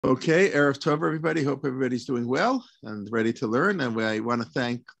Okay, Erev Tov, everybody. Hope everybody's doing well and ready to learn. And I want to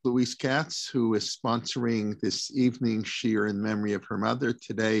thank Louise Katz, who is sponsoring this evening shir in memory of her mother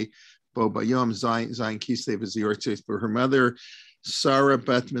today. Bo Bayom Zayin Kislev is the yortzeit for her mother, Sarah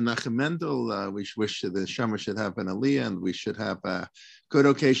Bat Menachem Mendel. We wish the Shama should have an aliyah, and we should have good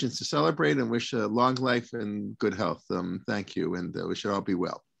occasions to celebrate, and wish a long life and good health. Thank you, and we should all be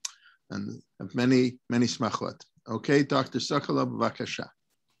well and have many smachot. Okay, Dr. Sokolow, b'vakasha.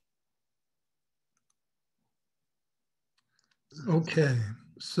 Okay,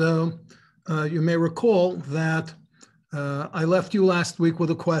 so you may recall that I left you last week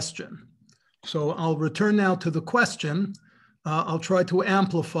with a question. So I'll return now to the question. I'll try to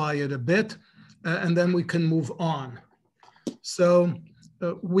amplify it a bit, and then we can move on. So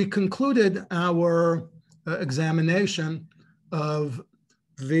we concluded our examination of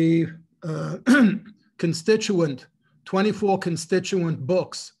the 24 constituent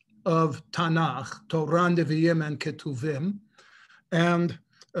books of Tanakh, Torah, Nevi'im, and Ketuvim. And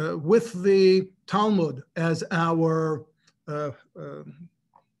with the Talmud as our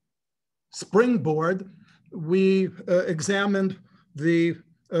springboard, we examined the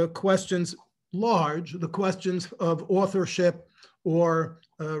questions the questions of authorship or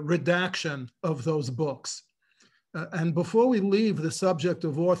redaction of those books. And before we leave the subject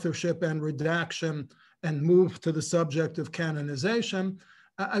of authorship and redaction and move to the subject of canonization,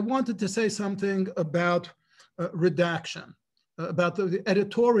 I wanted to say something about redaction, about the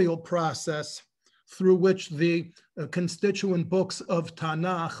editorial process through which the constituent books of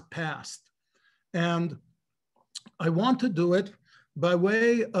Tanakh passed. And I want to do it by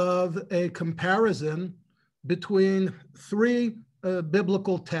way of a comparison between three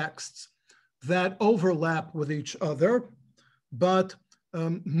biblical texts that overlap with each other, but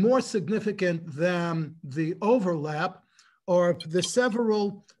more significant than the overlap are the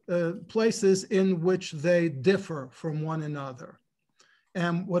several places in which they differ from one another.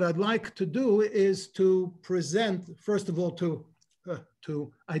 And what I'd like to do is to present, first of all,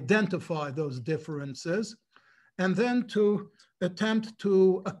 to identify those differences, and then to attempt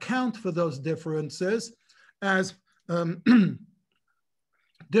to account for those differences as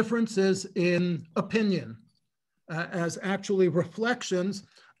differences in opinion, as actually reflections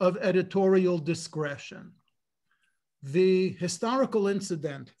of editorial discretion. The historical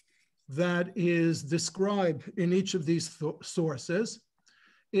incident that is described in each of these sources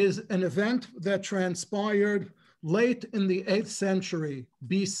is an event that transpired late in the 8th century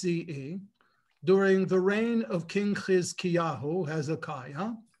BCE during the reign of King Chizkiyahu,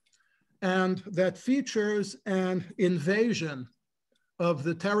 Hezekiah, and that features an invasion of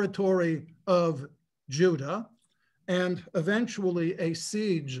the territory of Judah and eventually a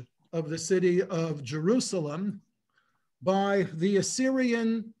siege of the city of Jerusalem by the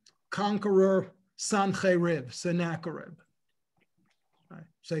Assyrian conqueror Sennacherib. I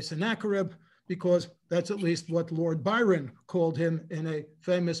say Sennacherib because that's at least what Lord Byron called him in a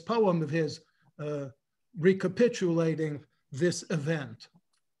famous poem of his recapitulating this event.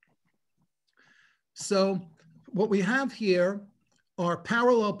 So what we have here are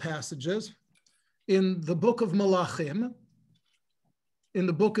parallel passages in the book of Malachim, in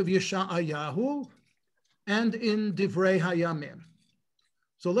the book of Yeshayahu, and in Divrei Hayamim.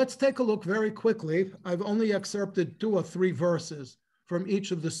 So let's take a look very quickly. I've only excerpted 2 or 3 verses from each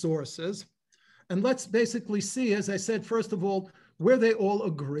of the sources. And let's basically see, as I said, first of all, where they all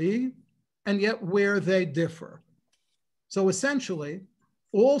agree and yet where they differ. So essentially,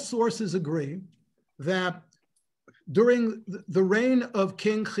 all sources agree that during the reign of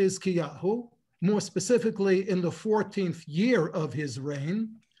King Chizkiyahu, more specifically in the 14th year of his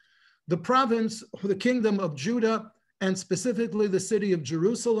reign, the province, the kingdom of Judah, and specifically the city of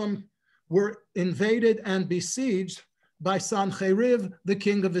Jerusalem, were invaded and besieged by Sennacherib, the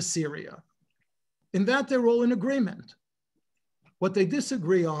king of Assyria. In that, they're all in agreement. What they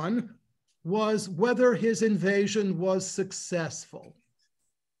disagree on was whether his invasion was successful.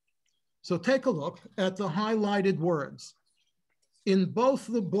 So take a look at the highlighted words. In both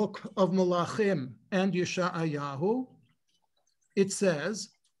the book of Malachim and Yeshayahu, it says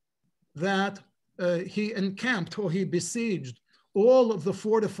that he encamped or he besieged all of the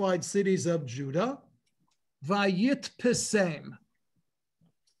fortified cities of Judah, vayitpesem,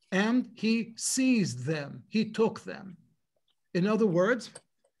 and he seized them, he took them. In other words,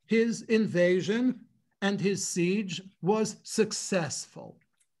 his invasion and his siege was successful.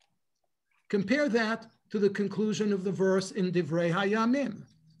 Compare that to the conclusion of the verse in Divrei Hayamim.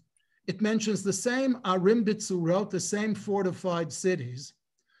 It mentions the same Arim Bitzurot, the same fortified cities,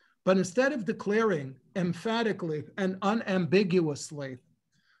 but instead of declaring emphatically and unambiguously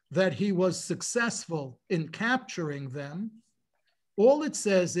that he was successful in capturing them, all it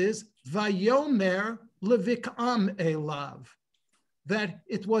says is, Vayomer levikam elav, that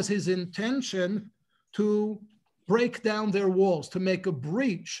it was his intention to break down their walls, to make a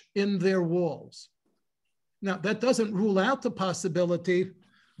breach in their walls. Now, that doesn't rule out the possibility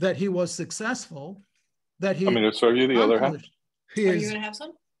that he was successful, that he to serve you the other half. His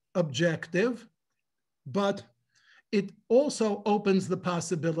objective, but it also opens the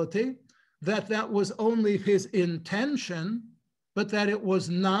possibility that that was only his intention, but that it was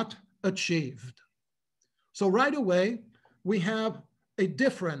not achieved. So right away, we have a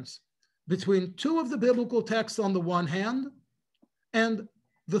difference between two of the biblical texts on the one hand and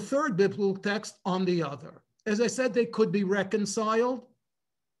the third biblical text on the other. As I said, they could be reconciled,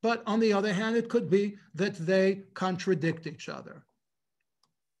 but on the other hand, it could be that they contradict each other.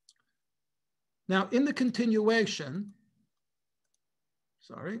 Now, in the continuation,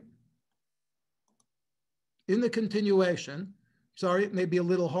 it may be a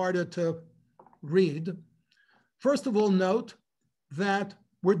little harder to read. First of all, note that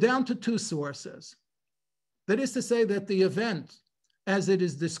we're down to two sources. That is to say that the event, as it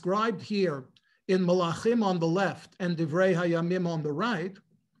is described here in Malachim on the left and Divrei Hayamim on the right,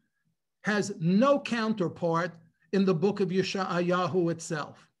 has no counterpart in the book of Yeshayahu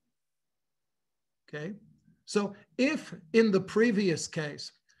itself. Okay, so if in the previous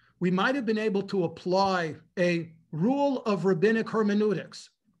case, we might have been able to apply a rule of rabbinic hermeneutics,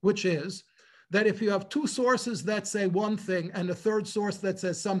 which is that if you have two sources that say one thing and a third source that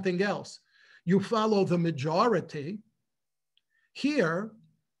says something else, you follow the majority. Here,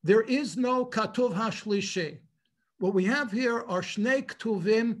 there is no katuv hashlishi. What we have here are shnei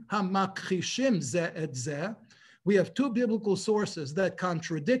ktuvim hamakchishim ze et ze. We have two biblical sources that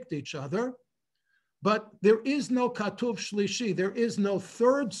contradict each other, but there is no katuv shlishi. There is no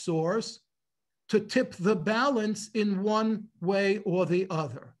third source to tip the balance in one way or the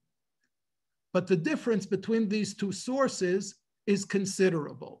other. But the difference between these two sources is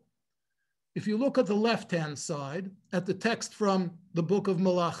considerable. If you look at the left-hand side, at the text from the book of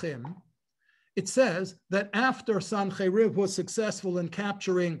Malachim, it says that after Sancheriv was successful in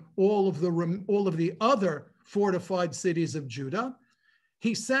capturing all of the other fortified cities of Judah,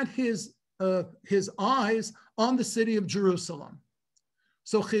 he set his eyes on the city of Jerusalem.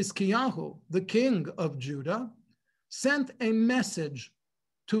 So Chizkiyahu, the king of Judah, sent a message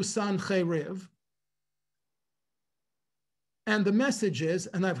to Sancheriv, and the message is,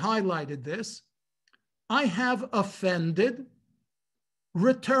 and I've highlighted this, I have offended,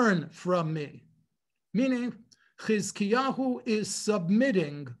 return from me. Meaning, Chizkiyahu is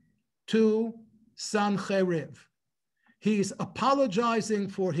submitting to Sancheriv. He's apologizing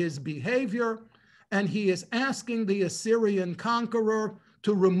for his behavior, and he is asking the Assyrian conqueror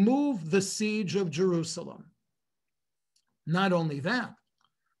to remove the siege of Jerusalem. Not only that,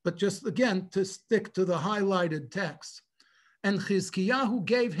 but just again, to stick to the highlighted text. And Chizkiyahu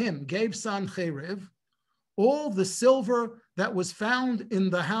gave Sancheriv, all the silver that was found in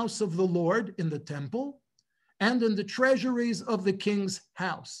the house of the Lord, in the temple, and in the treasuries of the king's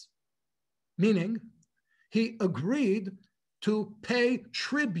house. Meaning, he agreed to pay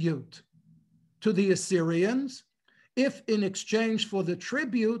tribute to the Assyrians if in exchange for the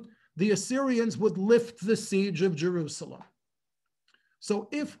tribute, the Assyrians would lift the siege of Jerusalem. So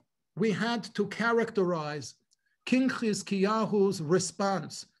if we had to characterize King Chizkiyahu's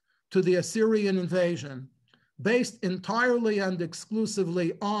response to the Assyrian invasion based entirely and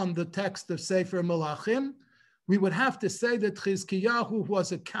exclusively on the text of Sefer Malachim, we would have to say that Chizkiyahu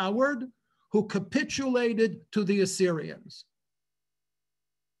was a coward who capitulated to the Assyrians.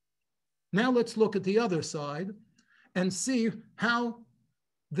 Now let's look at the other side and see how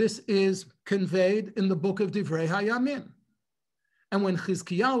this is conveyed in the book of Divrei Hayamim. And when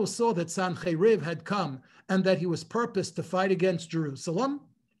Chizkiyahu saw that Sancheriv had come and that he was purposed to fight against Jerusalem,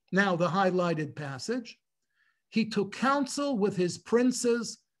 now the highlighted passage, he took counsel with his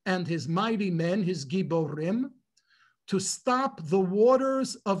princes and his mighty men, his giborim, to stop the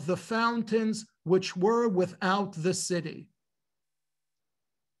waters of the fountains which were without the city.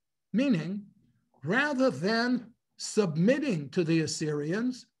 Meaning, rather than submitting to the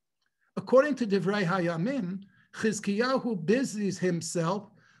Assyrians, according to Divrei Hayamim, Chizkiyahu busies himself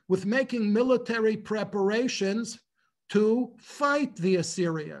with making military preparations to fight the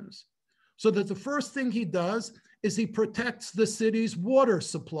Assyrians. So that the first thing he does is he protects the city's water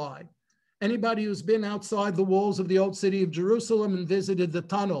supply. Anybody who's been outside the walls of the old city of Jerusalem and visited the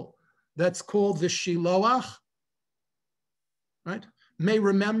tunnel that's called the Shiloach, right, may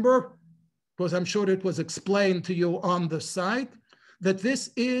remember, because I'm sure it was explained to you on the site, that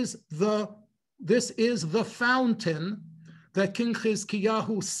this is the fountain that King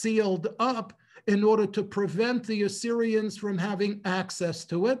Chizkiyahu sealed up in order to prevent the Assyrians from having access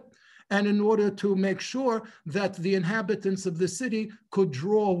to it, and in order to make sure that the inhabitants of the city could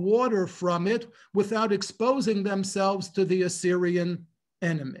draw water from it without exposing themselves to the Assyrian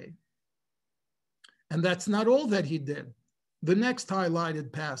enemy. And that's not all that he did. The next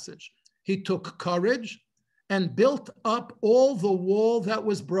highlighted passage, he took courage and built up all the wall that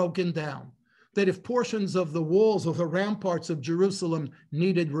was broken down. That if portions of the walls or the ramparts of Jerusalem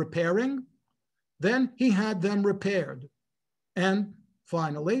needed repairing, then he had them repaired. And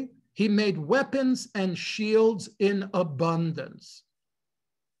finally, he made weapons and shields in abundance.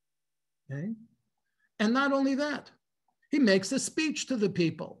 Okay? And not only that, he makes a speech to the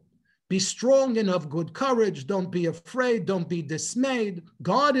people. Be strong and of good courage. Don't be afraid. Don't be dismayed.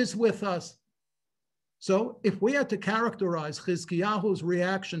 God is with us. So if we had to characterize Chizkiyahu's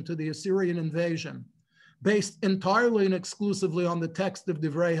reaction to the Assyrian invasion based entirely and exclusively on the text of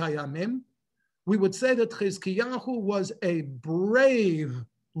Divrei Hayamim, we would say that Chizkiyahu was a brave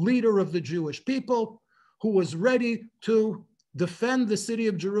leader of the Jewish people who was ready to defend the city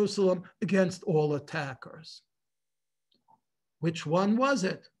of Jerusalem against all attackers. Which one was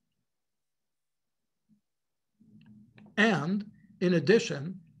it? And in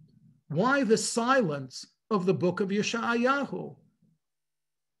addition, why the silence of the book of Yeshayahu?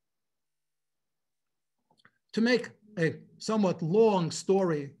 To make a somewhat long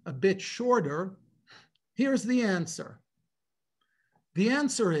story a bit shorter, here's the answer. The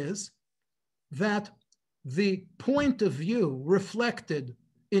answer is that the point of view reflected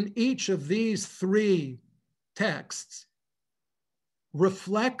in each of these three texts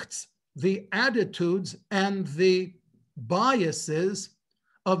reflects the attitudes and the biases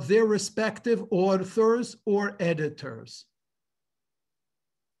of their respective authors or editors.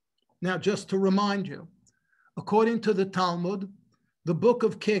 Now, just to remind you, according to the Talmud, the book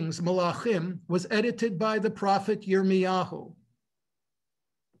of Kings, Malachim, was edited by the prophet Yirmiyahu.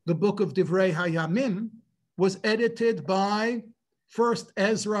 The book of Divrei Hayamim was edited by first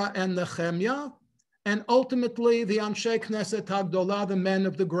Ezra and Nehemiah, and ultimately the Anshe Knesset Hagdolah, the men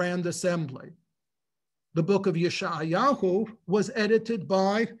of the Grand Assembly. The book of Yeshayahu was edited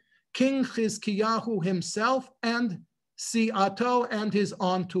by King Chizkiyahu himself and Siato and his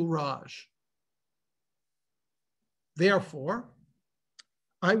entourage. Therefore,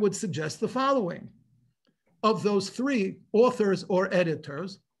 I would suggest the following. Of those three authors or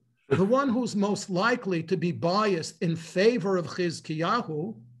editors, the one who's most likely to be biased in favor of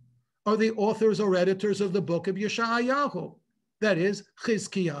Chizkiyahu are the authors or editors of the book of Yeshayahu, that is,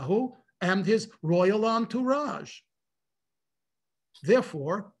 Chizkiyahu and his royal entourage.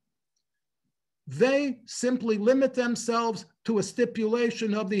 Therefore, they simply limit themselves to a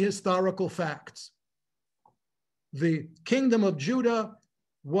stipulation of the historical facts. The kingdom of Judah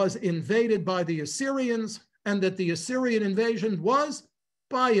was invaded by the Assyrians, and that the Assyrian invasion was,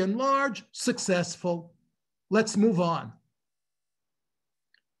 by and large, successful. Let's move on.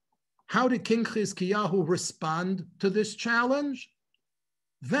 How did King Chizkiyahu respond to this challenge?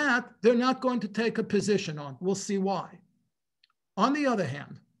 That they're not going to take a position on. We'll see why. On the other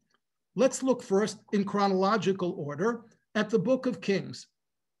hand, let's look first in chronological order at the book of Kings.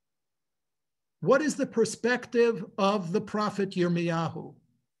 What is the perspective of the prophet Yirmiyahu?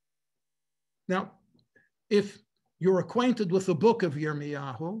 Now, if you're acquainted with the book of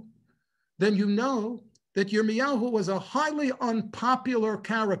Yirmiyahu, then you know that Yirmiyahu was a highly unpopular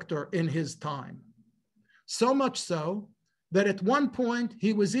character in his time. So much so that at one point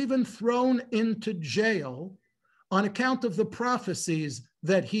he was even thrown into jail on account of the prophecies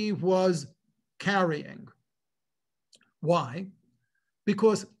that he was carrying. Why?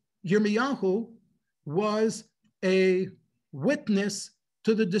 Because Yirmiyahu was a witness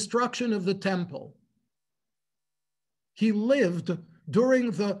to the destruction of the temple. He lived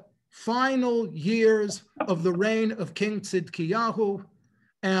during the final years of the reign of King Tzidkiyahu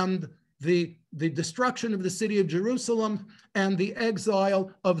and the destruction of the city of Jerusalem and the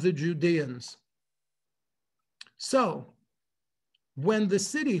exile of the Judeans. So, when the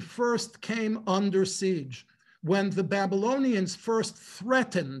city first came under siege, when the Babylonians first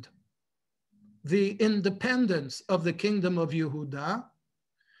threatened the independence of the kingdom of Yehuda,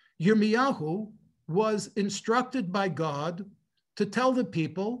 Yirmiyahu was instructed by God to tell the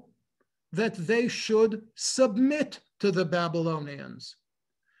people that they should submit to the Babylonians,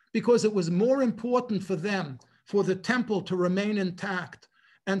 because it was more important for them, for the temple to remain intact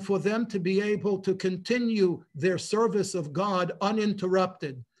and for them to be able to continue their service of God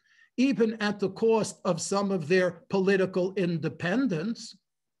uninterrupted, even at the cost of some of their political independence,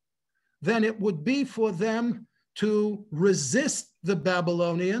 then it would be for them to resist the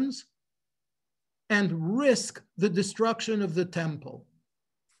Babylonians and risk the destruction of the temple.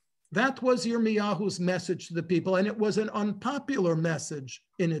 That was Yirmiyahu's message to the people, and it was an unpopular message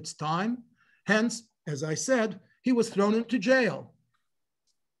in its time. Hence, as I said, he was thrown into jail.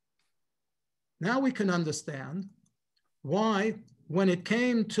 Now we can understand why, when it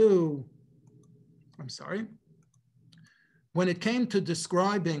came to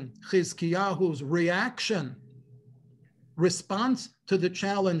describing Chizkiyahu's response to the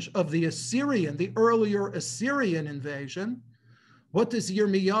challenge of the earlier Assyrian invasion, what does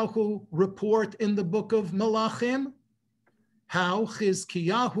Yirmiyahu report in the book of Malachim? How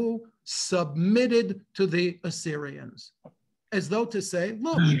Chizkiyahu submitted to the Assyrians. As though to say,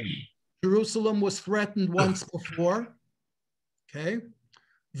 look, Jerusalem was threatened once before, okay?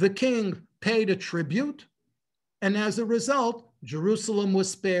 The king paid a tribute, and as a result, Jerusalem was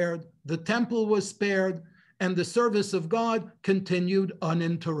spared, the temple was spared, and the service of God continued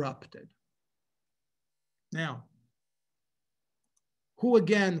uninterrupted. Now, who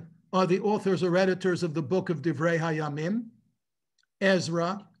again are the authors or editors of the book of Divrei Hayamim?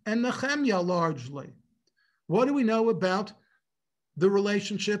 Ezra and Nehemiah largely. What do we know about the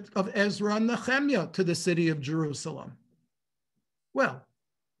relationship of Ezra and Nehemiah to the city of Jerusalem? Well,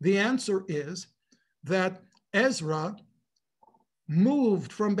 the answer is that Ezra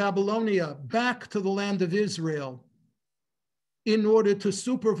moved from Babylonia back to the land of Israel in order to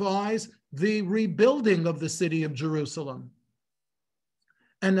supervise the rebuilding of the city of Jerusalem.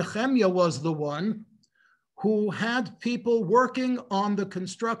 And Nehemiah was the one who had people working on the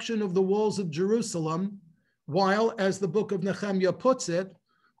construction of the walls of Jerusalem, while, as the book of Nehemiah puts it,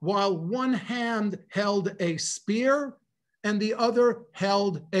 while one hand held a spear and the other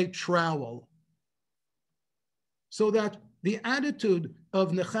held a trowel. So that the attitude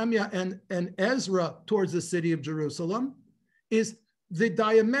of Nehemiah and Ezra towards the city of Jerusalem is the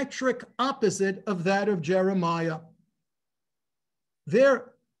diametric opposite of that of Jeremiah. Their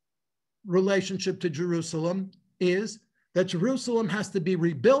relationship to Jerusalem is that Jerusalem has to be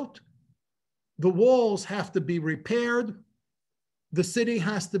rebuilt, the walls have to be repaired, the city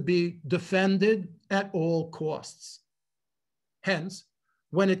has to be defended at all costs. Hence,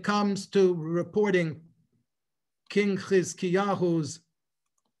 when it comes to reporting King Chizkiyahu's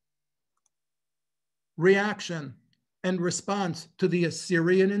reaction and response to the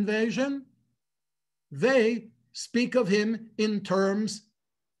Assyrian invasion, they speak of him in terms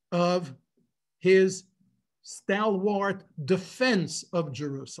of his stalwart defense of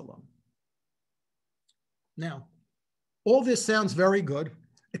Jerusalem. Now, all this sounds very good,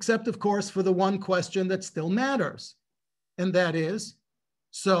 except, of course, for the one question that still matters, and that is,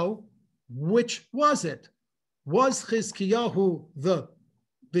 so which was it? Was Chizkiyahu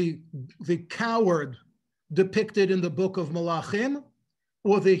the coward depicted in the book of Malachim,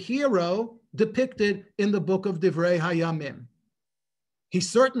 or the hero depicted in the book of Divrei Hayamim? He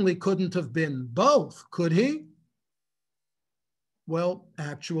certainly couldn't have been both, could he? Well,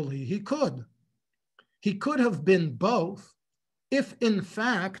 actually, he could. He could have been both if, in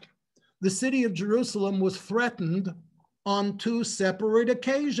fact, the city of Jerusalem was threatened on two separate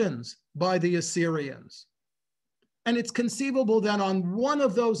occasions by the Assyrians. And it's conceivable that on one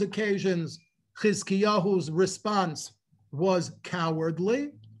of those occasions, Chizkiyahu's response was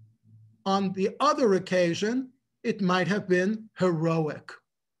cowardly. On the other occasion, it might have been heroic.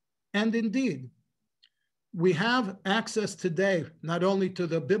 And indeed, we have access today, not only to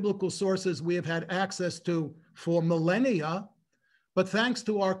the biblical sources we have had access to for millennia, but thanks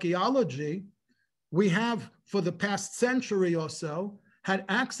to archaeology, we have, for the past century or so, had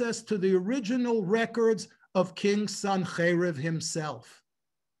access to the original records of King Sancheriv himself.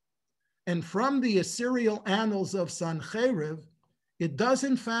 And from the Assyrian annals of Sancheriv, it does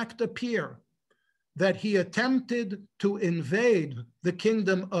in fact appear that he attempted to invade the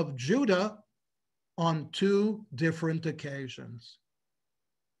kingdom of Judah on two different occasions.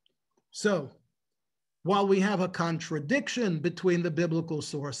 So, while we have a contradiction between the biblical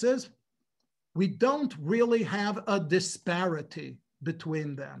sources, we don't really have a disparity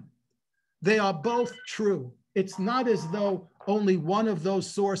between them. They are both true. It's not as though only one of those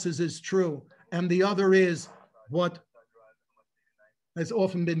sources is true and the other is what has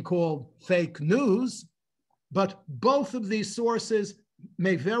often been called fake news, but both of these sources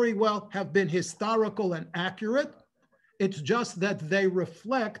may very well have been historical and accurate. It's just that they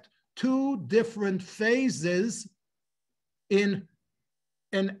reflect two different phases in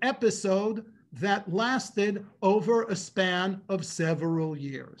an episode that lasted over a span of several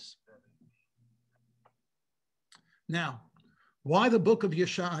years. Now, why the book of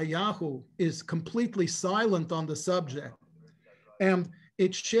Yeshayahu is completely silent on the subject, and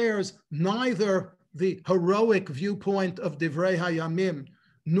it shares neither the heroic viewpoint of Divrei Hayamim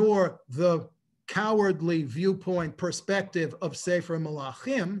nor the cowardly viewpoint perspective of Sefer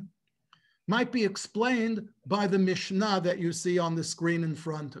Malachim, might be explained by the Mishnah that you see on the screen in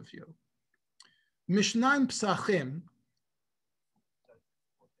front of you. Mishnah in Psachim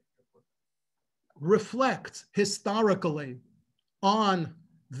reflects historically on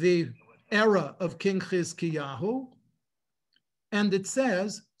the era of King Chizkiyahu, and it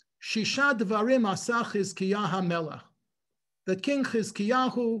says, Shisha Dvarim Asa Chizkiyah HaMelech, that King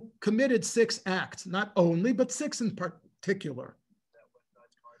Chizkiyahu committed 6 acts, not only, but 6 in particular.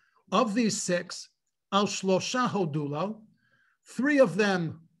 Of these 6, Al Shlosha Hodulo, 3 of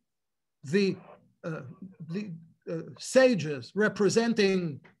them, the sages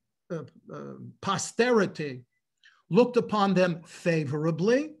representing posterity, looked upon them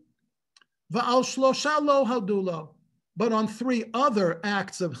favorably. Va'al Shlosha Lo Hodulo, but on 3 other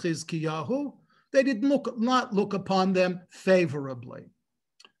acts of Chizkiyahu, they did not look upon them favorably.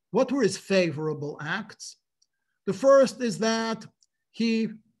 What were his favorable acts? The first is that he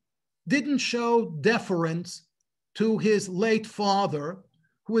didn't show deference to his late father,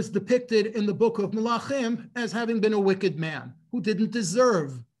 who is depicted in the book of Melachim as having been a wicked man, who didn't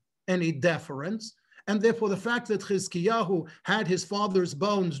deserve any deference. And therefore, the fact that Chizkiyahu had his father's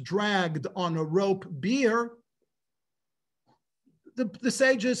bones dragged on a rope bier, the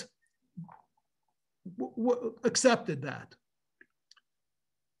sages accepted that.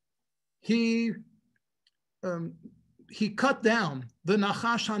 He cut down the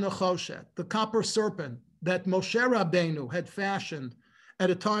Nachash HaNechoshet, the copper serpent that Moshe Rabbeinu had fashioned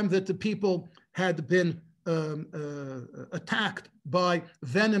at a time that the people had been attacked by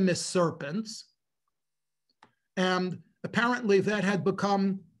venomous serpents. And apparently that had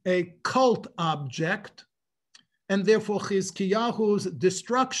become a cult object. And therefore Chizkiyahu's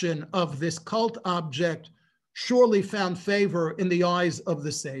destruction of this cult object surely found favor in the eyes of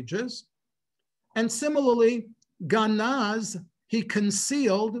the sages. And similarly, Ganaz, he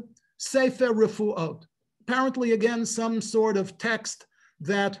concealed Sefer Refuot. Apparently, again, some sort of text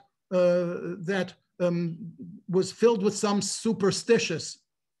that was filled with some superstitions.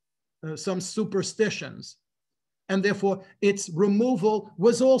 And therefore, its removal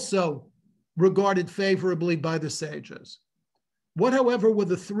was also regarded favorably by the sages. What, however, were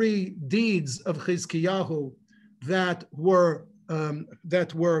the 3 deeds of Chizkiyahu that were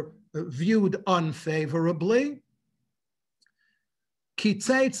viewed unfavorably?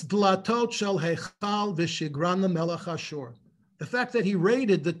 Kitzetz dlatot shel heichal v'shigran lemelech Ashur. The fact that he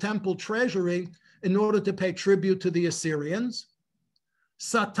raided the temple treasury in order to pay tribute to the Assyrians.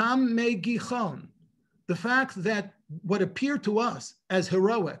 Satam me gichon. The fact that what appeared to us as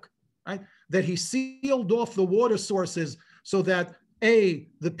heroic, right, that he sealed off the water sources so that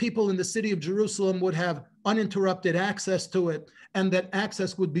the people in the city of Jerusalem would have uninterrupted access to it, and that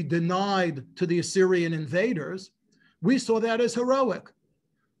access would be denied to the Assyrian invaders, we saw that as heroic.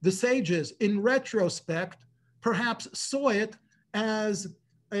 The sages, in retrospect, perhaps saw it as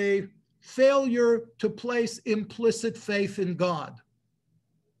a failure to place implicit faith in God.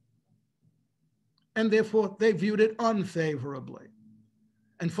 And therefore, they viewed it unfavorably.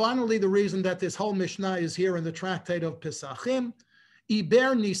 And finally, the reason that this whole Mishnah is here in the tractate of Pesachim,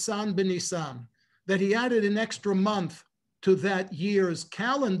 Iber Nisan b'Nisan, that he added an extra month to that year's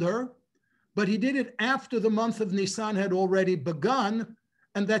calendar, but he did it after the month of Nisan had already begun,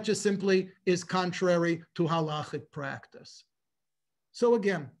 and that just simply is contrary to halachic practice. So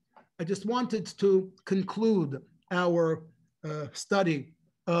again, I just wanted to conclude our study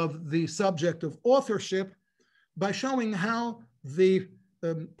of the subject of authorship by showing how the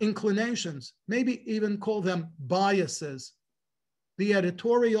inclinations, maybe even call them biases, the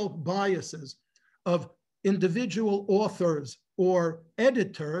editorial biases of individual authors or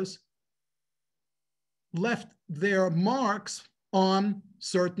editors left their marks on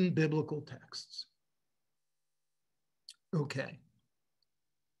certain biblical texts. Okay.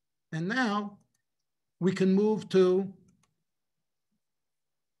 And now we can move to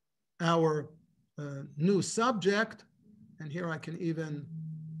our new subject. And here I can even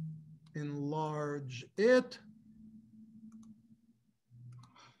enlarge it.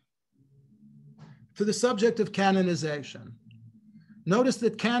 To the subject of canonization. Notice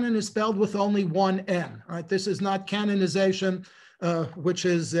that canon is spelled with only one N, right? This is not canonization, which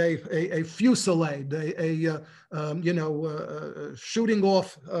is a fusillade, shooting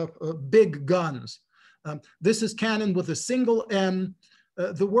off big guns. This is canon with a single N.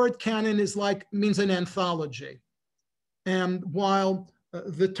 The word canon means an anthology. And while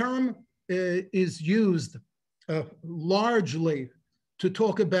the term is used largely to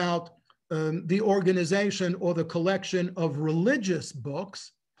talk about the organization or the collection of religious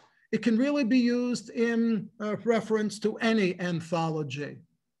books, it can really be used in reference to any anthology.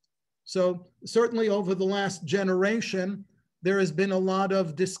 So certainly over the last generation, there has been a lot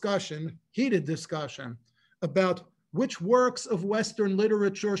of discussion, heated discussion, about which works of Western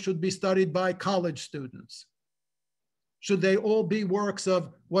literature should be studied by college students. Should they all be works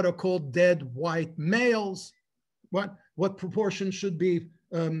of what are called dead white males? What proportion should be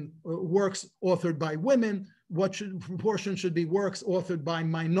works authored by women? What proportion should be works authored by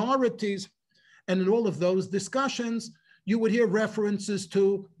minorities? And in all of those discussions, you would hear references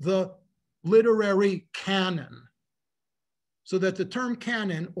to the literary canon, so that the term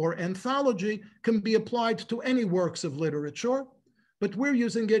canon or anthology can be applied to any works of literature, but we're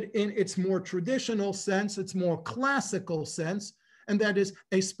using it in its more traditional sense, its more classical sense, and that is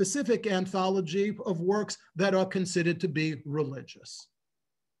a specific anthology of works that are considered to be religious.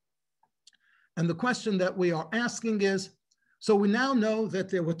 And the question that we are asking is, so we now know that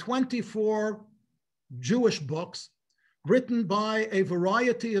there were 24 Jewish books written by a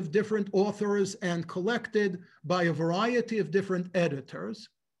variety of different authors and collected by a variety of different editors.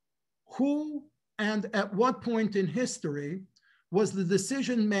 Who and at what point in history was the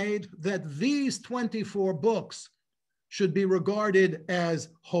decision made that these 24 books should be regarded as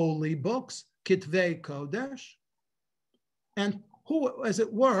holy books, kitvei Kodesh, and who, as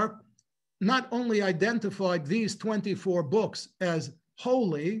it were, not only identified these 24 books as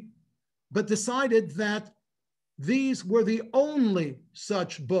holy, but decided that these were the only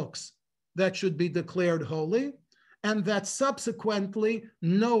such books that should be declared holy, and that subsequently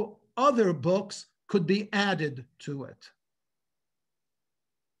no other books could be added to it.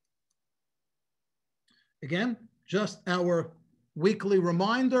 Again, just our weekly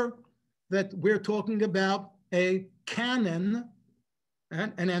reminder that we're talking about a canon,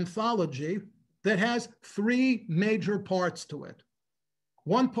 an anthology that has three major parts to it.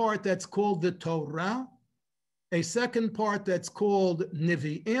 One part that's called the Torah, a second part that's called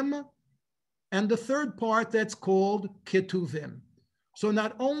Nevi'im, and the third part that's called Ketuvim. So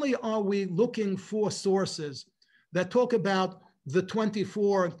not only are we looking for sources that talk about the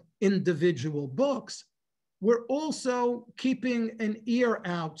 24 individual books, we're also keeping an ear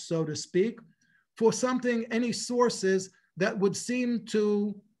out, so to speak, for something, any sources that would seem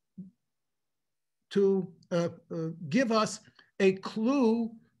to give us a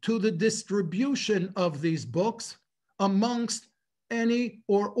clue to the distribution of these books amongst any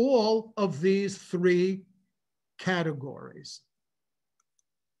or all of these three categories.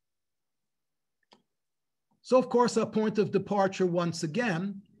 So, of course, a point of departure, once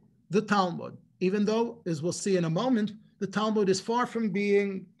again, the Talmud. Even though, as we'll see in a moment, the Talmud is far from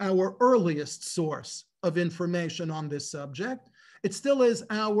being our earliest source of information on this subject, it still is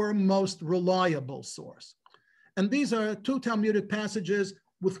our most reliable source. And these are two Talmudic passages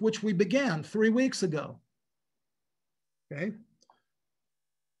with which we began 3 weeks ago. Okay?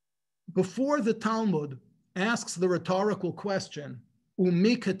 Before the Talmud asks the rhetorical question,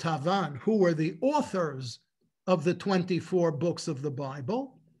 Umi ketavan, who are the authors of the 24 books of the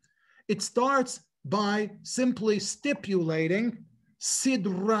Bible, it starts by simply stipulating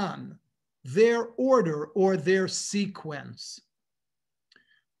sidran, their order or their sequence.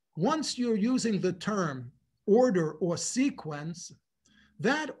 Once you're using the term order or sequence,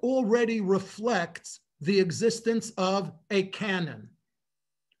 that already reflects the existence of a canon.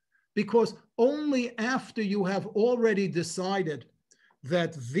 Because only after you have already decided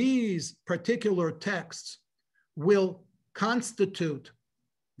that these particular texts will constitute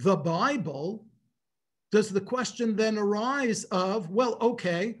the Bible, does the question then arise of, well,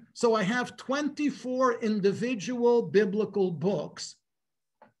 okay, so I have 24 individual biblical books.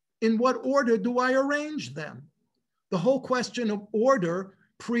 In what order do I arrange them? The whole question of order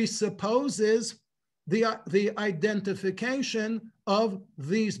presupposes the identification of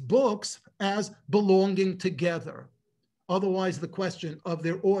these books as belonging together. Otherwise, the question of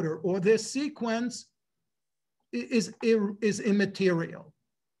their order or their sequence is immaterial.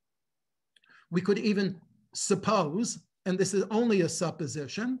 We could even suppose, and this is only a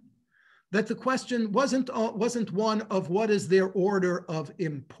supposition, that the question wasn't one of what is their order of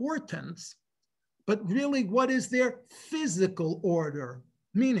importance, but really what is their physical order,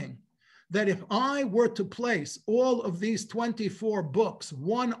 meaning that if I were to place all of these 24 books,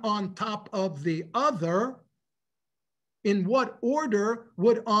 one on top of the other, in what order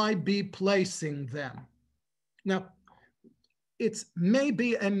would I be placing them? Now, it's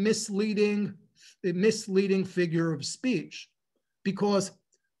maybe a misleading misleading figure of speech because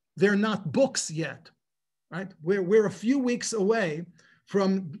they're not books yet, right? We're a few weeks away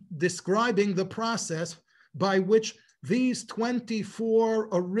from describing the process by which these 24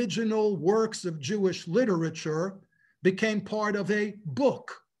 original works of Jewish literature became part of a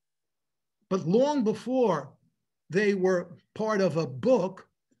book. But long before they were part of a book,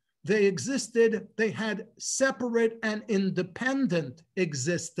 they existed, they had separate and independent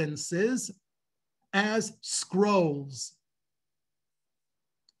existences as scrolls.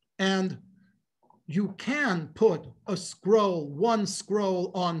 And you can put a scroll, one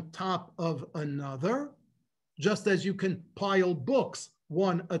scroll on top of another, just as you can pile books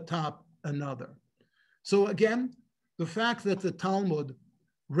one atop another. So again, the fact that the Talmud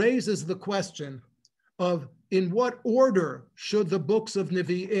raises the question of in what order should the books of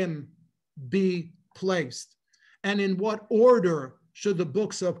Nevi'im be placed, and in what order should the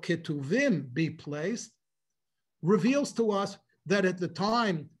books of Ketuvim be placed, reveals to us that at the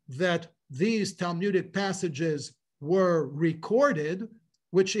time that these Talmudic passages were recorded,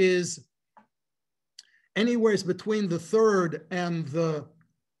 which is anywhere between the 3rd and the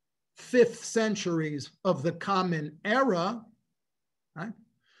 5th centuries of the Common Era, right?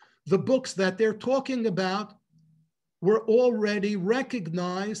 The books that they're talking about were already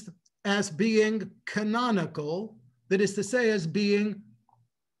recognized as being canonical, that is to say, as being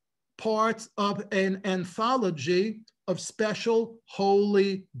parts of an anthology of special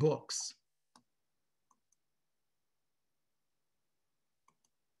holy books.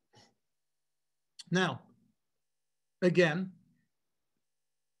 Now, again,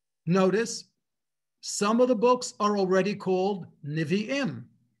 notice some of the books are already called Nevi'im.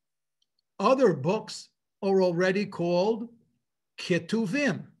 Other books are already called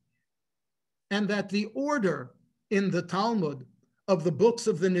Ketuvim. And that the order in the Talmud of the books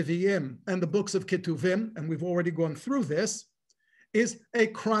of the Nevi'im and the books of Ketuvim, and we've already gone through this, is a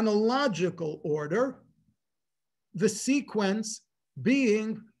chronological order, the sequence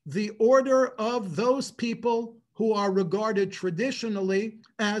being the order of those people who are regarded traditionally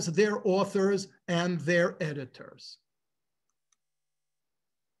as their authors and their editors.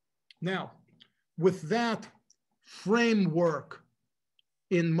 Now, with that framework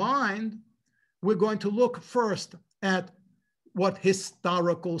in mind, we're going to look first at what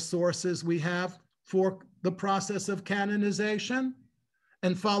historical sources we have for the process of canonization.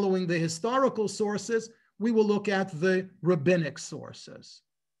 And following the historical sources, we will look at the rabbinic sources.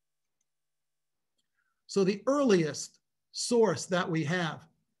 So the earliest source that we have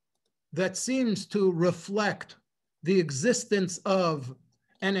that seems to reflect the existence of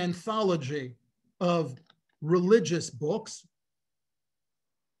an anthology of religious books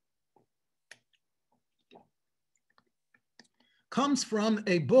comes from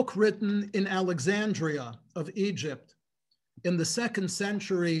a book written in Alexandria of Egypt in the 2nd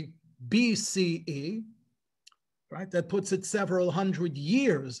century BCE, right? That puts it several hundred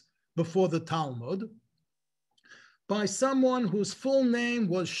years before the Talmud, by someone whose full name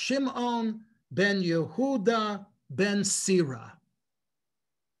was Shimon ben Yehuda ben Sira.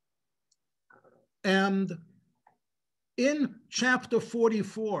 And in chapter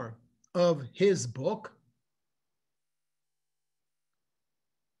 44 of his book,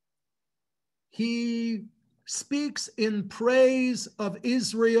 he speaks in praise of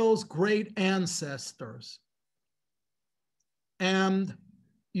Israel's great ancestors. And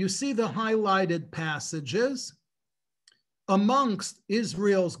you see the highlighted passages. Amongst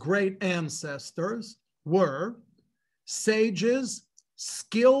Israel's great ancestors were sages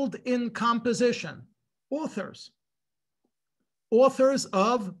skilled in composition, authors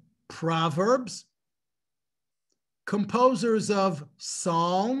of proverbs, composers of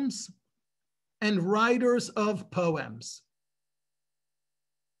psalms, and writers of poems.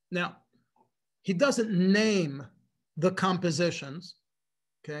 Now, he doesn't name the compositions,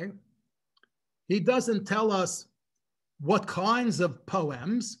 okay? He doesn't tell us what kinds of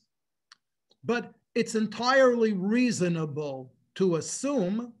poems, but it's entirely reasonable to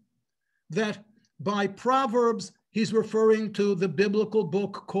assume that by proverbs, he's referring to the biblical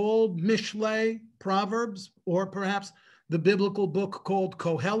book called Mishlei, Proverbs, or perhaps the biblical book called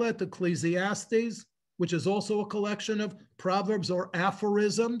Kohelet, Ecclesiastes, which is also a collection of proverbs or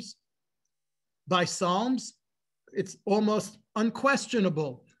aphorisms. By Psalms, it's almost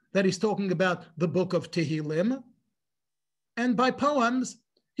unquestionable that he's talking about the book of Tehillim. And by poems,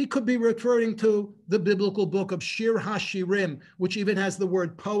 he could be referring to the biblical book of Shir HaShirim, which even has the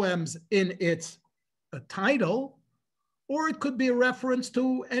word poems in its title, or it could be a reference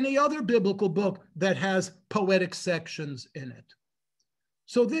to any other biblical book that has poetic sections in it.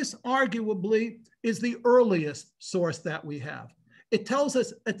 So this arguably is the earliest source that we have. It tells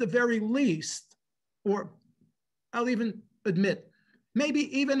us at the very least, or I'll even admit,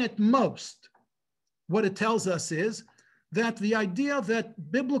 maybe even at most, what it tells us is that the idea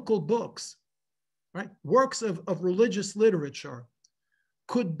that biblical books, right, works of religious literature,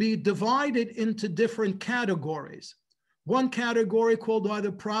 could be divided into different categories. One category called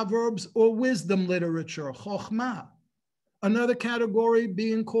either Proverbs or wisdom literature, Chochmah. Another category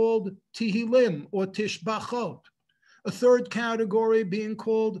being called Tehillim or Tishbachot. A third category being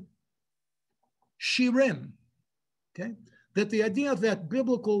called Shirim. Okay? That the idea that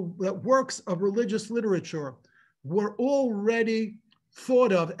that works of religious literature were already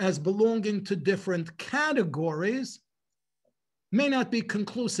thought of as belonging to different categories may not be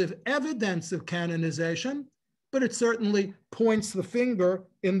conclusive evidence of canonization, but it certainly points the finger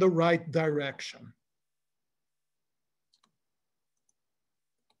in the right direction.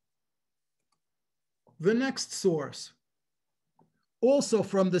 The next source, also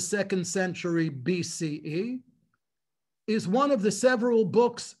from the 2nd century BCE, is one of the several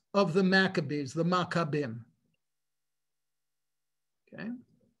books of the Maccabees, the Maccabim. Okay?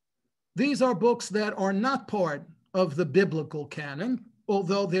 These are books that are not part of the biblical canon,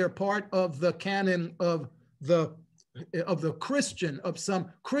 although they're part of the canon of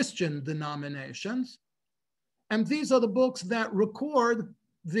some Christian denominations. And these are the books that record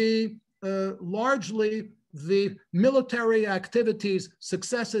largely the military activities,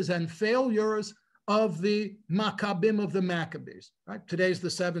 successes and failures of the Maccabim of the Maccabees. Right? Today's the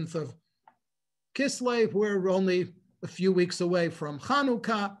 7th of Kislev. We're only a few weeks away from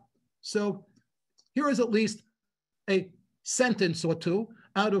Hanukkah. So here is at least a sentence or two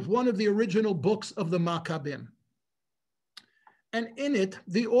out of one of the original books of the Maccabim. And in it,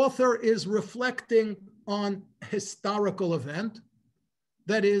 the author is reflecting on a historical event.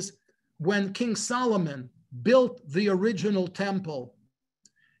 That is, when King Solomon built the original temple,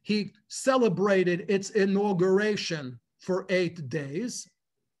 he celebrated its inauguration for 8 days,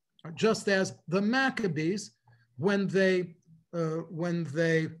 just as the Maccabees, when they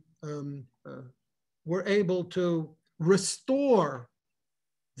were able to restore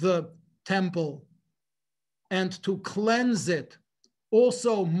the temple and to cleanse it,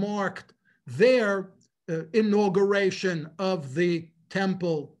 also marked their inauguration of the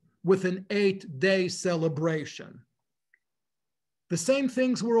temple with an 8-day celebration. The same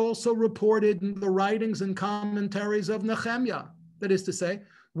things were also reported in the writings and commentaries of Nehemiah. That is to say,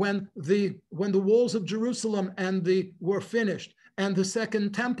 when the walls of Jerusalem were finished and the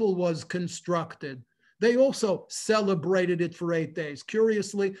second temple was constructed, they also celebrated it for 8 days.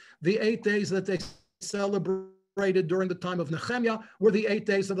 Curiously, the 8 days that they celebrated during the time of Nehemiah were the 8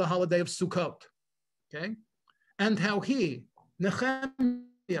 days of the holiday of Sukkot. Okay? And how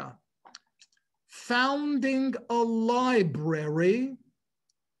Nehemiah, founding a library,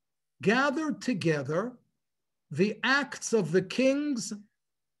 gathered together the Acts of the Kings,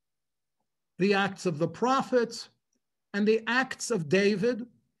 the Acts of the Prophets, and the Acts of David,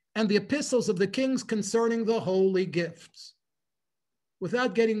 and the epistles of the kings concerning the holy gifts.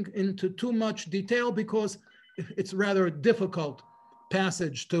 Without getting into too much detail, because it's rather a difficult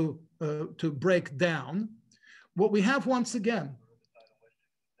passage to break down, what we have once again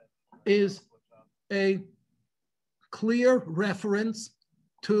is a clear reference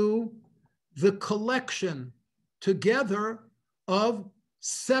to the collection together of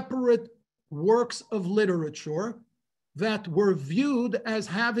separate works of literature that were viewed as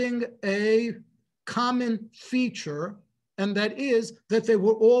having a common feature, and that is that they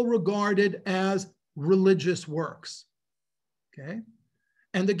were all regarded as religious works. Okay?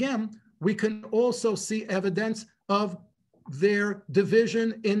 And again, we can also see evidence of their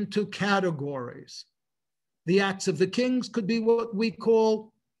division into categories. The Acts of the Kings could be what we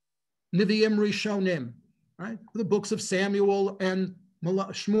call Nevi'im Rishonim, right? The books of Samuel and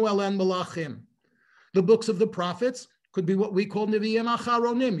Shmuel and Malachim. The books of the prophets could be what we call Nevi'im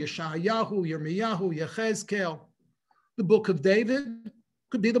Acharonim, Yeshayahu, Yirmiyahu, Yechezkel. The book of David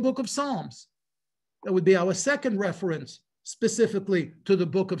could be the book of Psalms. That would be our second reference specifically to the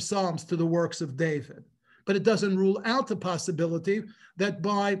book of Psalms, to the works of David. But it doesn't rule out the possibility that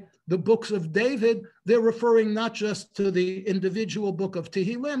by the books of David, they're referring not just to the individual book of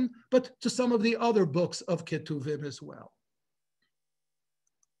Tehillim, but to some of the other books of Ketuvim as well.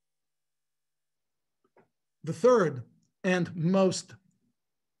 The third and most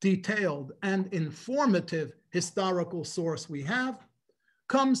detailed and informative historical source we have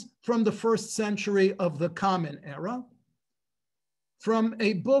comes from the 1st century of the Common Era, from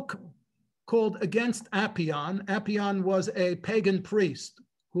a book called Against Apion. Apion was a pagan priest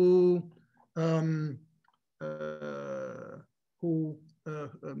who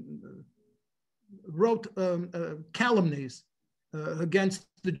wrote calumnies against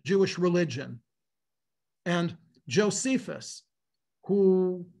the Jewish religion. And Josephus,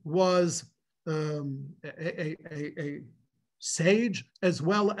 who was a sage as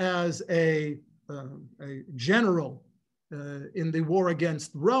well as a general in the war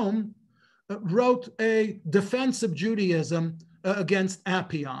against Rome, wrote a defense of Judaism against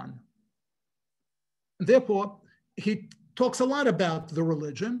Apion. Therefore, he talks a lot about the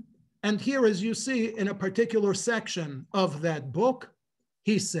religion. And here, as you see in a particular section of that book,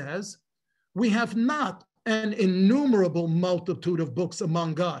 he says, we have not an innumerable multitude of books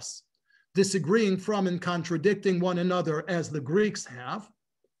among us, disagreeing from and contradicting one another as the Greeks have.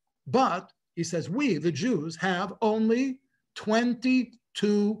 But, he says, we, the Jews, have only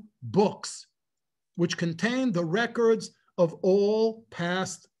 22 books, which contain the records of all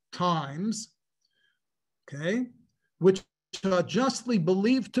past times, okay, which are justly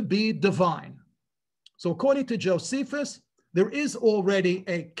believed to be divine. So according to Josephus, there is already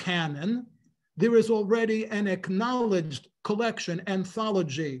a canon. There is already an acknowledged collection,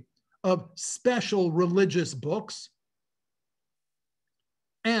 anthology of special religious books.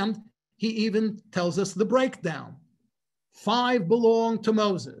 And he even tells us the breakdown. 5 belong to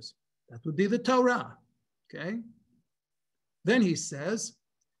Moses. That would be the Torah, okay? Then he says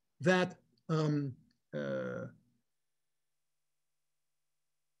that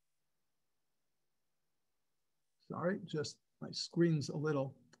sorry, just my screen's a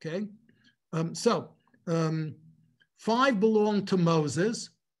little, okay? 5 belong to Moses,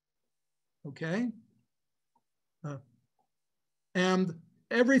 okay? And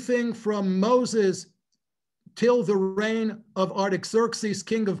everything from Moses till the reign of Artaxerxes,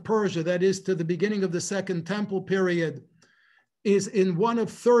 king of Persia, that is to the beginning of the Second Temple period, is in one of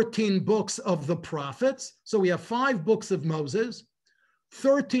 13 books of the prophets. So we have 5 books of Moses,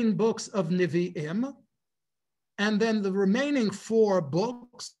 13 books of Nevi'im, and then the remaining 4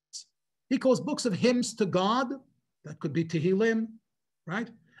 books, he calls books of hymns to God, that could be Tehillim, right?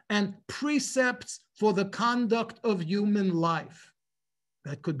 And precepts for the conduct of human life.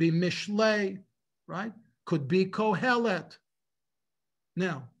 That could be Mishlei, right? Could be Kohelet.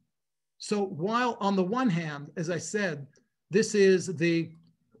 Now, so while on the one hand, as I said, this is the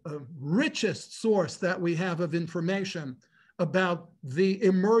richest source that we have of information about the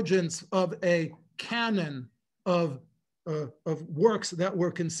emergence of a canon of works that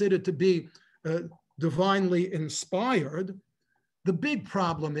were considered to be divinely inspired, the big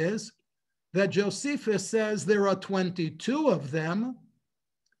problem is that Josephus says there are 22 of them,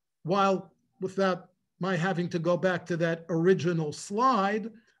 while without my having to go back to that original slide,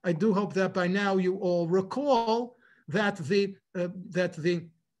 I do hope that by now you all recall that the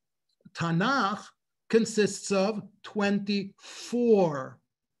Tanakh consists of 24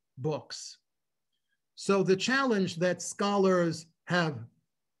 books. So the challenge that scholars have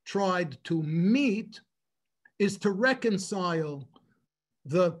tried to meet is to reconcile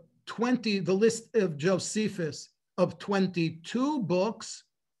the list of Josephus of 22 books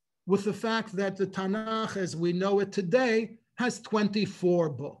with the fact that the Tanakh, as we know it today, has 24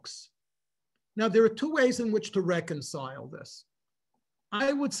 books. Now, there are 2 ways in which to reconcile this.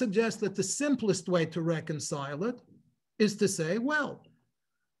 I would suggest that the simplest way to reconcile it is to say, well,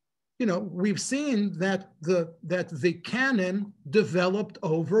 you know, we've seen that the canon developed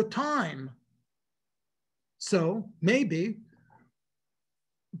over time. So maybe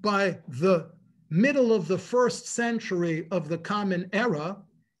by the middle of the 1st century of the Common Era,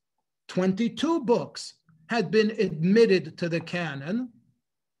 22 books had been admitted to the canon,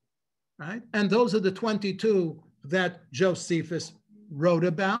 right? And those are the 22 that Josephus wrote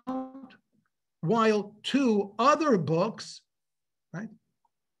about, while 2 other books, right,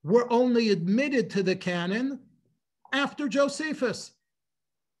 were only admitted to the canon after Josephus.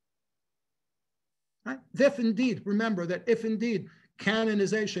 Right? If indeed, remember that if indeed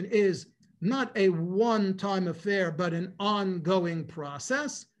canonization is not a one-time affair, but an ongoing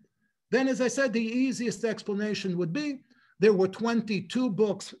process, then, as I said, the easiest explanation would be there were 22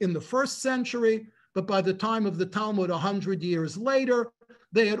 books in the 1st century, but by the time of the Talmud, 100 years later,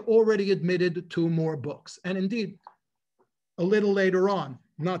 they had already admitted 2 more books. And indeed, a little later on,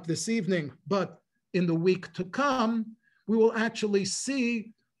 not this evening, but in the week to come, we will actually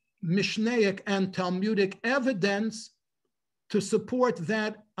see Mishnaic and Talmudic evidence to support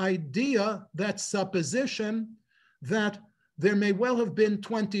that idea, that supposition, that there may well have been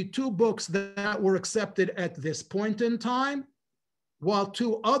 22 books that were accepted at this point in time, while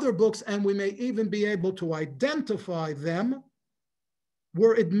 2 other books, and we may even be able to identify them,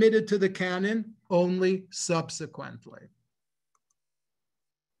 were admitted to the canon only subsequently.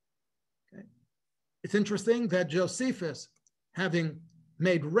 Okay. It's interesting that Josephus, having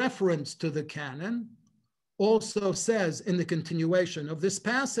made reference to the canon, also says in the continuation of this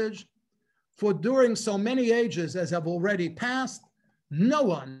passage, for during so many ages as have already passed, no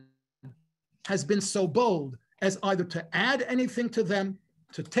one has been so bold as either to add anything to them,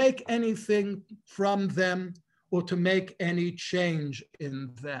 to take anything from them, or to make any change in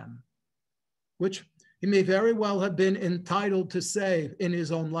them, which he may very well have been entitled to say in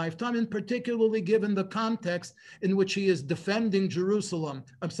his own lifetime, and particularly given the context in which he is defending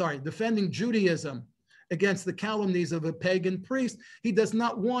defending Judaism against the calumnies of a pagan priest. He does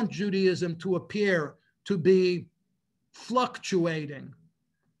not want Judaism to appear to be fluctuating,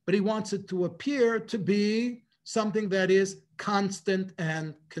 but he wants it to appear to be something that is constant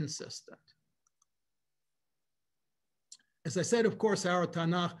and consistent. As I said, of course, our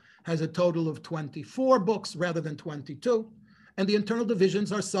Tanakh has a total of 24 books rather than 22, and the internal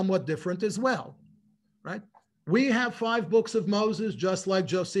divisions are somewhat different as well, right? We have 5 books of Moses, just like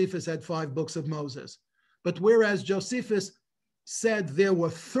Josephus had 5 books of Moses. But whereas Josephus said there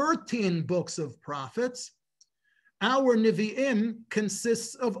were 13 books of prophets, our Nevi'im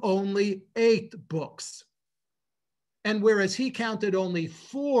consists of only 8 books. And whereas he counted only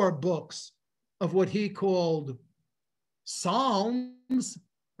 4 books of what he called Psalms,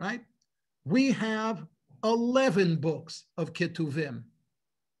 right? We have 11 books of Ketuvim.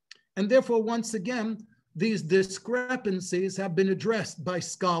 And therefore, once again, these discrepancies have been addressed by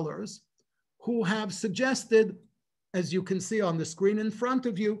scholars who have suggested, as you can see on the screen in front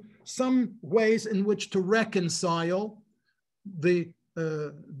of you, some ways in which to reconcile the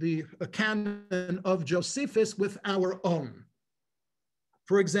canon of Josephus with our own.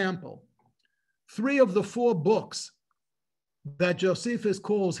 For example, 3 of the 4 books that Josephus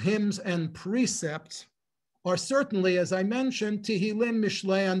calls hymns and precepts are certainly, as I mentioned, Tehillim,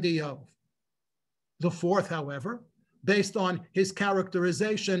 Mishlei, and Iyov. The 4th, however, based on his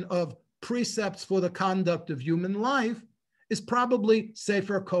characterization of precepts for the conduct of human life, is probably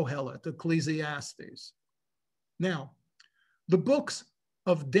Sefer Kohelet, Ecclesiastes. Now, the books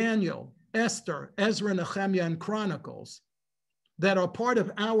of Daniel, Esther, Ezra, Nehemiah, and Chronicles that are part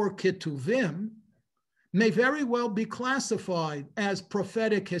of our Ketuvim may very well be classified as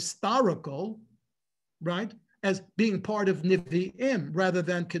prophetic historical, right, as being part of Nevi'im rather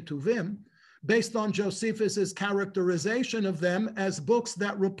than Ketuvim, based on Josephus's characterization of them as books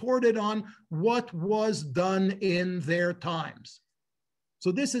that reported on what was done in their times.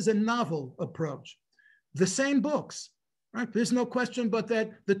 So this is a novel approach. The same books, right? There's no question but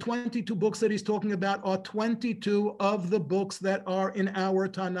that the 22 books that he's talking about are 22 of the books that are in our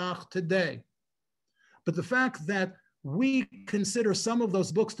Tanakh today. But the fact that we consider some of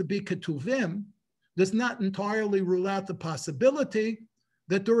those books to be Ketuvim does not entirely rule out the possibility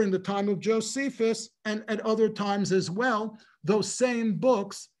that during the time of Josephus and at other times as well, those same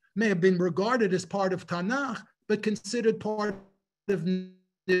books may have been regarded as part of Tanakh, but considered part of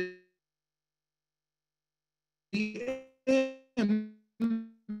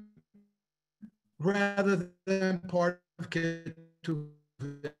rather than part of Ketuvim.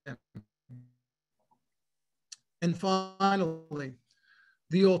 And finally,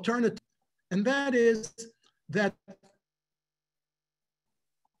 the alternative, and that is that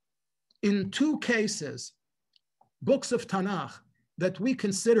in 2 cases, books of Tanakh that we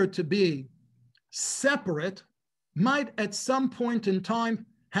consider to be separate might at some point in time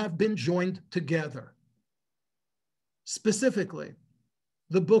have been joined together. Specifically,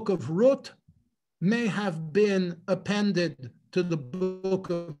 the book of Ruth may have been appended to the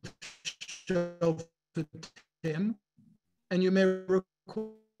book of Shoftim, and you may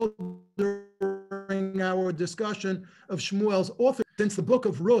recall during our discussion of Shmuel's author, since the book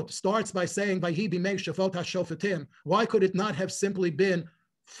of Ruth starts by saying, "Vayhi bimei shafot hashofetim," why could it not have simply been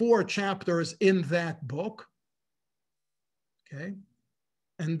 4 chapters in that book? Okay,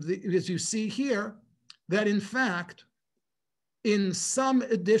 and as you see here, that in fact, in some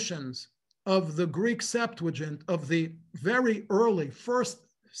editions of the Greek Septuagint of the very early 1st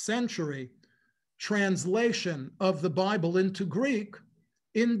century translation of the Bible into Greek,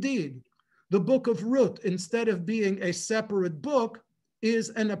 indeed, the book of Ruth, instead of being a separate book,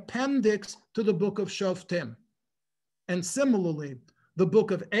 is an appendix to the book of Shoftim. And similarly, the book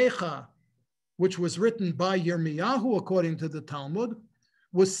of Eicha, which was written by Yirmiyahu according to the Talmud,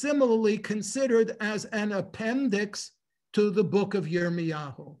 was similarly considered as an appendix to the book of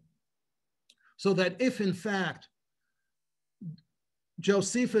Yirmiyahu. So that if in fact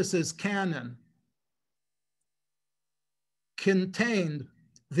Josephus's canon contained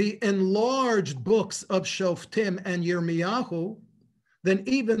the enlarged books of Shoftim and Yirmiyahu, then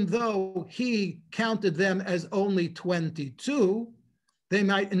even though he counted them as only 22, they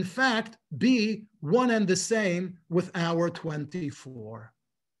might in fact be one and the same with our 24.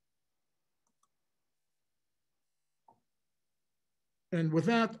 And with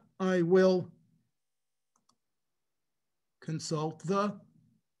that, I will consult the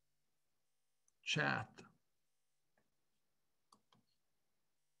chat.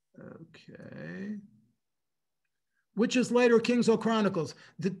 Okay. Which is later, Kings or Chronicles?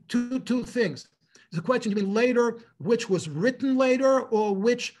 The two things. The question, you mean later, which was written later, or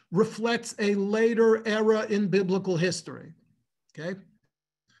which reflects a later era in biblical history? Okay.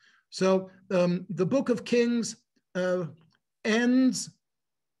 So the book of Kings ends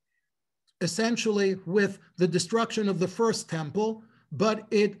essentially with the destruction of the first temple, but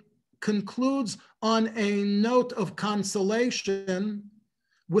it concludes on a note of consolation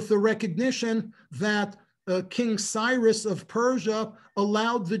with the recognition that King Cyrus of Persia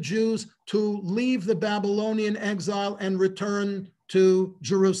allowed the Jews to leave the Babylonian exile and return to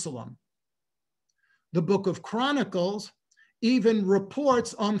Jerusalem. The book of Chronicles even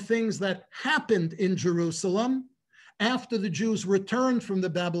reports on things that happened in Jerusalem after the Jews returned from the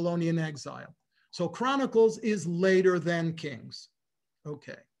Babylonian exile. So Chronicles is later than Kings.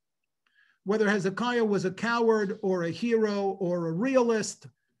 Okay. Whether Hezekiah was a coward or a hero or a realist,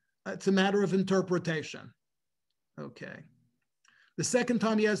 it's a matter of interpretation. Okay. The second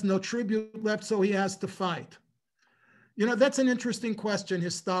time he has no tribute left, so he has to fight. You know, that's an interesting question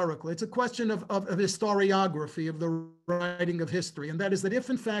historically. It's a question of historiography, of the writing of history. And that is that if,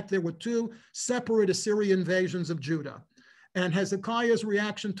 in fact, there were two separate Assyrian invasions of Judah, and Hezekiah's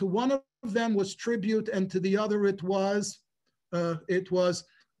reaction to one of them was tribute, and to the other it was the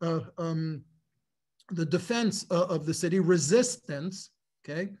defense of the city, resistance,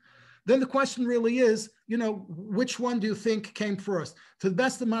 okay? Then the question really is, you know, which one do you think came first? To the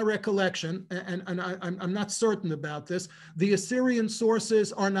best of my recollection, and I'm not certain about this, the Assyrian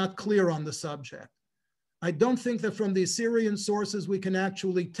sources are not clear on the subject. I don't think that from the Assyrian sources we can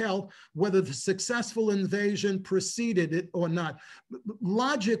actually tell whether the successful invasion preceded it or not.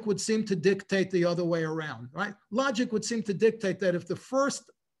 Logic would seem to dictate the other way around, right? Logic would seem to dictate that if the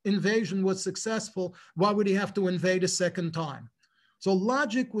first invasion was successful, why would he have to invade a second time? So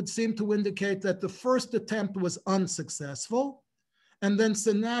logic would seem to indicate that the first attempt was unsuccessful, and then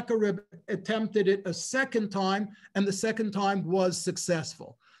Sennacherib attempted it a second time, and the second time was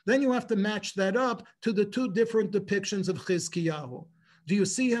successful. Then you have to match that up to the two different depictions of Chizkiyahu. Do you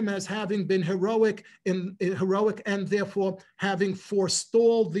see him as having been heroic and therefore having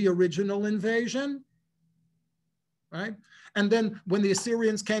forestalled the original invasion? Right? And then when the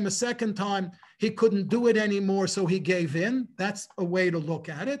Assyrians came a second time, he couldn't do it anymore, so he gave in. That's a way to look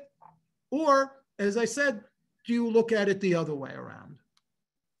at it. Or, as I said, do you look at it the other way around?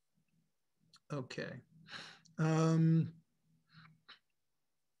 Okay.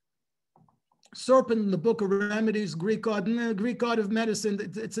 Serpent in the Book of Remedies, Greek god of medicine.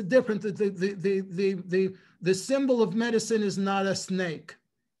 It's a different. The symbol of medicine is not a snake.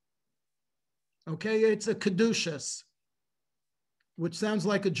 Okay, it's a caduceus, which sounds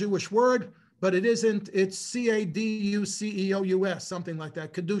like a Jewish word, but it isn't. It's Caduceus, something like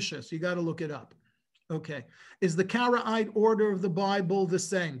that. Caduceus. You got to look it up. Okay. Is the Karaite order of the Bible the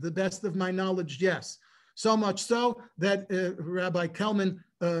same? The best of my knowledge, yes. So much so that Rabbi Kelman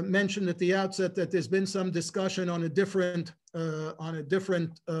mentioned at the outset that there's been some discussion on a different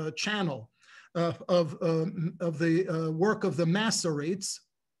channel of the work of the Masoretes,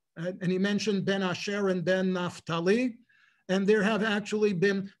 and he mentioned Ben Asher and Ben Naphtali, and there have actually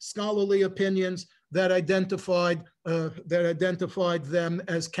been scholarly opinions that identified them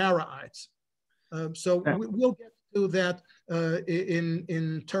as Karaites. So we'll get to that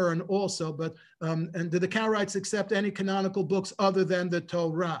in turn also, but and do the Karaites accept any canonical books other than the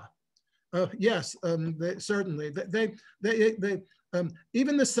Torah? Yes, certainly.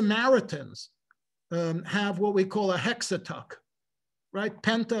 Even the Samaritans have what we call a hexateuch, right?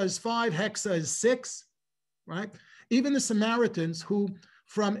 Penta is 5, hexa is 6, right? Even the Samaritans, who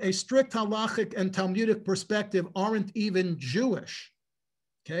from a strict halachic and Talmudic perspective aren't even Jewish,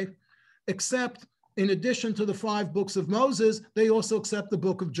 okay, except in addition to the 5 books of Moses, they also accept the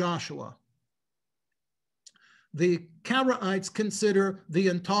book of Joshua. The Karaites consider the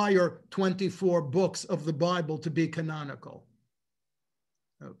entire 24 books of the Bible to be canonical.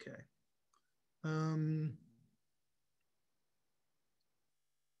 Okay.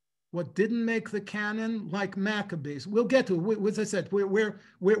 What didn't make the canon, like Maccabees. We'll get to it. As I said, we're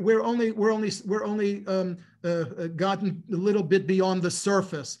only gotten a little bit beyond the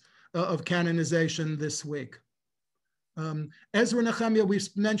surface of canonization this week. Ezra and Nehemiah, we've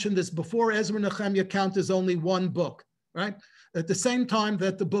mentioned this before. Ezra and Nehemiah count as only one book, right? At the same time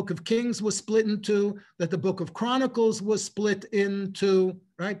that the book of Kings was split in two, that the book of Chronicles was split in two,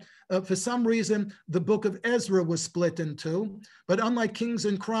 right? For some reason, the book of Ezra was split in two, but unlike Kings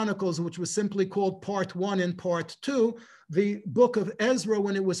and Chronicles, which was simply called Part 1 and Part 2, the book of Ezra,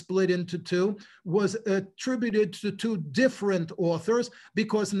 when it was split into two, was attributed to two different authors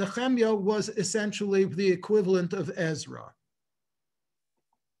because Nehemiah was essentially the equivalent of Ezra.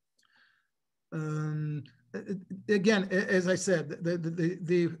 Again, as I said,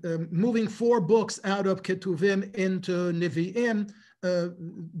 the moving 4 books out of Ketuvim into Nevi'im,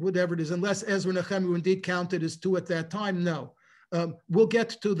 whatever it is, unless Ezra and Nehemiah indeed counted as 2 at that time, no. We'll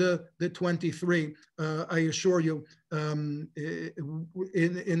get to the 23, I assure you, in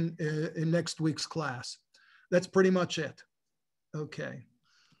next week's class. That's pretty much it. Okay.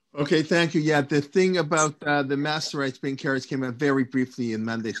 Okay, thank you. Yeah, the thing about the Masorites being carried came out very briefly in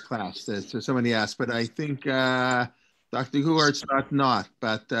Monday's class. So somebody asked, but I think Dr. Huart's not.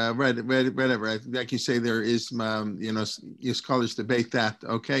 But whatever. Like you say, there is, your scholars debate that.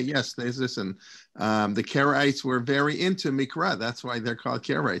 Okay, yes, there's this, and the Karaites were very into Mikra. That's why they're called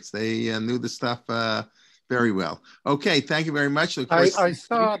Karaites. They knew the stuff very well. Okay, thank you very much. I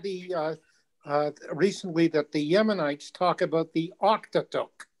saw recently that the Yemenites talk about the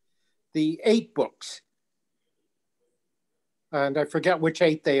Octateuch, the 8 books, and I forget which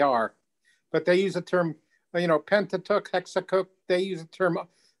 8 they are, but they use a term, Pentateuch, Hexateuch. They use a term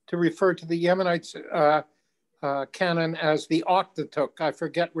to refer to the Yemenites' canon as the Octateuch. I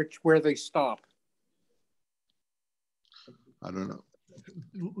forget where they stop. I don't know.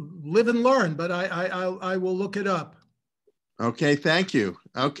 Live and learn, but I will look it up. Okay, thank you.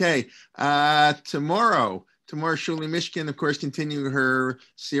 Okay, tomorrow, Shuli Mishkin, of course, continuing her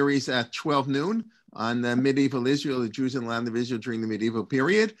series at 12 noon on medieval Israel, the Jews in the land of Israel during the medieval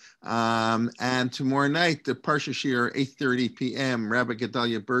period. And tomorrow night, the Parashah Shir, 8:30 p.m., Rabbi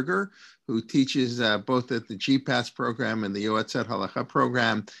Gedalia Berger, who teaches both at the GPAS program and the Yoatzet Halacha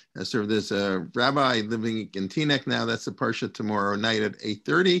program, served as a rabbi living in Teaneck now. That's the Parashah tomorrow night at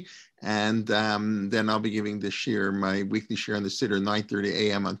 8:30. And then I'll be giving this shir, my weekly shir on the Siddur, 9:30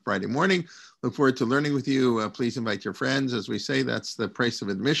 a.m. on Friday morning. Look forward to learning with you. Please invite your friends. As we say, that's the price of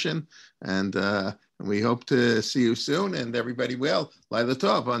admission. And we hope to see you soon. And everybody well. Laila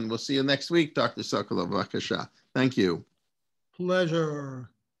Tov. And we'll see you next week, Dr. Sokolow. B'vakasha. Thank you. Pleasure.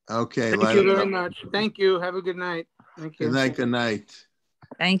 Okay. Thank you very much. Thank you. Have a good night. Thank you. Good night. Good night.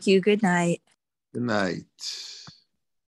 Thank you. Good night. Good night.